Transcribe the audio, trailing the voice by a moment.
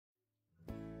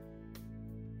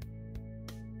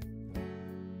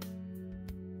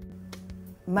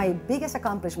My biggest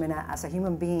accomplishment as a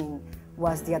human being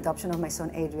was the adoption of my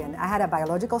son, Adrian. I had a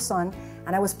biological son,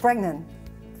 and I was pregnant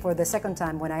for the second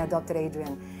time when I adopted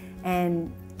Adrian.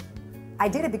 And I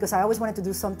did it because I always wanted to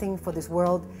do something for this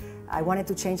world. I wanted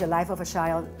to change the life of a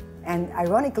child. And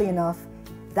ironically enough,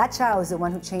 that child is the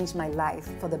one who changed my life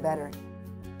for the better.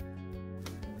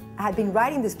 I had been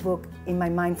writing this book in my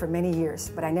mind for many years,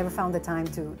 but I never found the time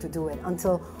to do it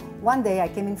until one day I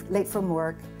came in late from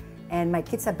work, and my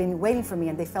kids had been waiting for me,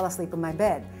 and they fell asleep in my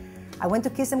bed. I went to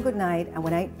kiss them goodnight, and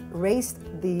when I raised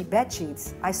the bed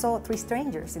sheets, I saw 3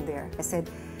 strangers in there. I said,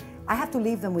 I have to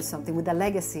leave them with something, with a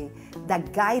legacy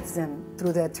that guides them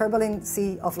through the turbulent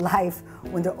sea of life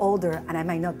when they're older and I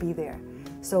might not be there.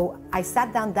 So I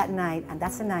sat down that night, and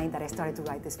that's the night that I started to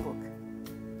write this book.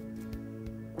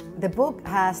 The book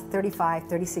has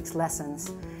 36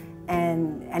 lessons,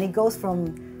 and it goes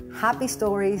from happy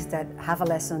stories that have a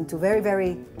lesson to very,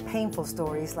 very painful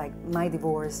stories like my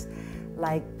divorce,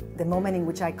 like the moment in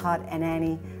which I caught a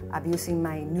nanny abusing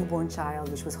my newborn child,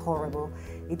 which was horrible.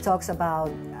 It talks about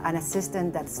an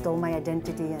assistant that stole my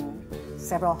identity and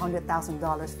several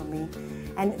 $100,000 from me.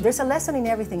 And there's a lesson in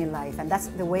everything in life, and that's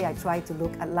the way I try to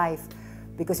look at life,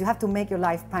 because you have to make your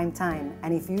life prime time.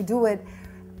 And if you do it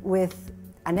with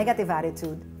a negative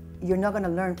attitude, you're not going to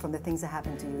learn from the things that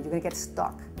happen to you. You're going to get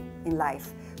stuck in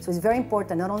life. So it's very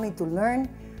important not only to learn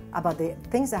about the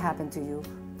things that happen to you,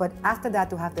 but after that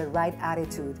to have the right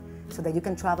attitude so that you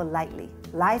can travel lightly.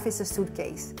 Life is a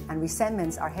suitcase, and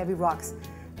resentments are heavy rocks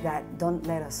that don't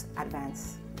let us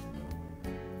advance.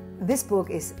 This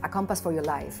book is a compass for your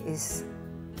life. It's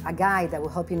a guide that will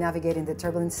help you navigate in the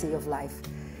turbulent sea of life.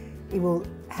 It will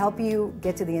help you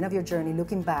get to the end of your journey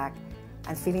looking back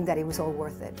and feeling that it was all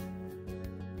worth it.